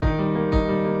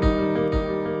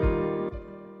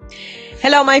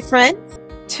Hello, my friend.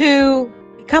 To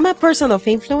become a person of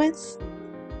influence,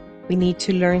 we need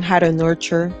to learn how to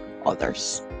nurture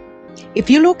others. If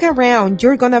you look around,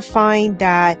 you're going to find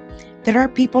that there are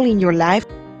people in your life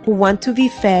who want to be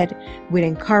fed with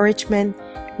encouragement,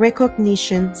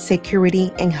 recognition,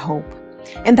 security, and hope.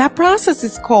 And that process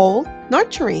is called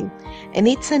nurturing, and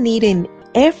it's a need in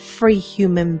every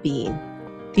human being.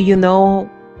 Do you know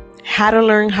how to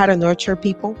learn how to nurture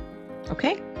people?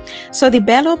 Okay. So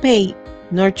develop a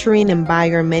nurturing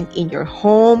environment in your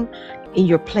home, in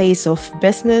your place of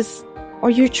business, or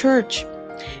your church.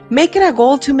 Make it a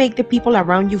goal to make the people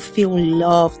around you feel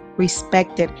loved,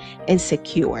 respected, and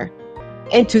secure.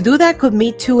 And to do that,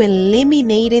 commit to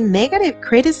eliminating negative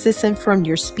criticism from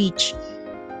your speech.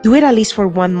 Do it at least for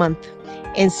 1 month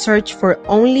and search for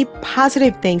only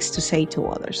positive things to say to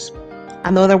others.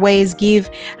 Another way is give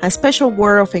a special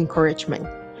word of encouragement.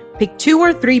 Pick 2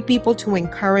 or 3 people to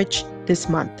encourage this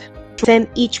month. Send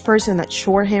each person a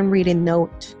short handwritten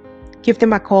note. Give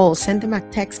them a call, send them a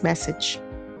text message.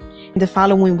 In the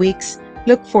following weeks,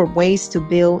 look for ways to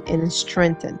build and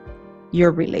strengthen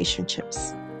your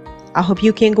relationships. I hope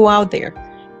you can go out there,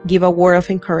 give a word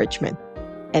of encouragement,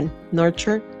 and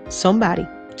nurture somebody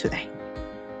today.